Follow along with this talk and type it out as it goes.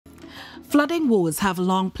Flooding woes have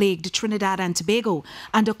long plagued Trinidad and Tobago,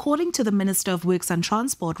 and according to the Minister of Works and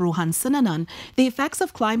Transport, Rohan Sinanan, the effects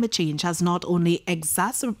of climate change has not only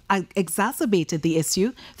exacerbated the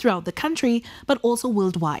issue throughout the country, but also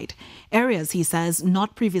worldwide. Areas, he says,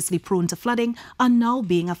 not previously prone to flooding are now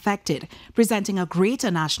being affected, presenting a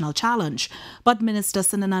greater national challenge. But Minister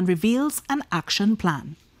Sinanan reveals an action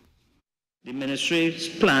plan. The ministry's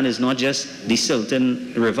plan is not just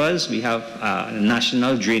desilting rivers. We have a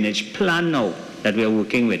national drainage plan now that we are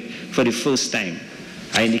working with for the first time.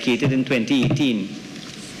 I indicated in 2018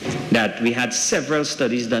 that we had several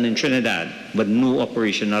studies done in Trinidad, but no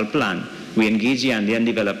operational plan. We engaged the Andean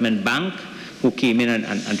Development Bank, who came in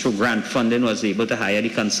and through grant funding was able to hire the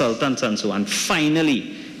consultants and so on.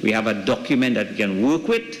 Finally, we have a document that we can work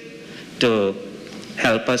with to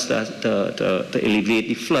help us to alleviate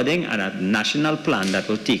the flooding, and a national plan that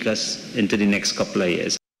will take us into the next couple of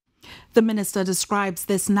years. The minister describes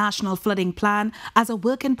this national flooding plan as a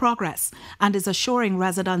work in progress and is assuring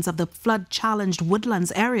residents of the flood-challenged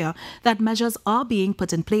Woodlands area that measures are being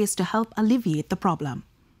put in place to help alleviate the problem.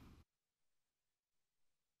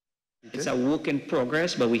 It's a work in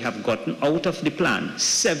progress, but we have gotten out of the plan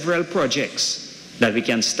several projects that we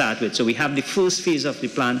can start with. So we have the first phase of the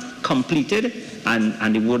plan completed,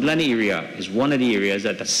 and the woodland area is one of the areas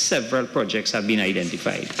that several projects have been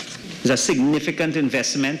identified. There's a significant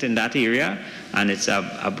investment in that area, and it's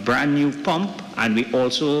a brand new pump, and we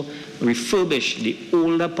also refurbish the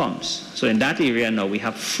older pumps. So in that area now we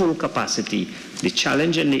have full capacity. The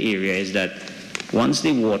challenge in the area is that once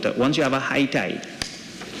you have a high tide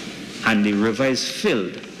and the river is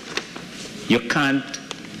filled, you'll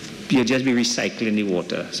just be recycling the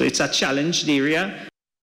water. So it's a challenged area.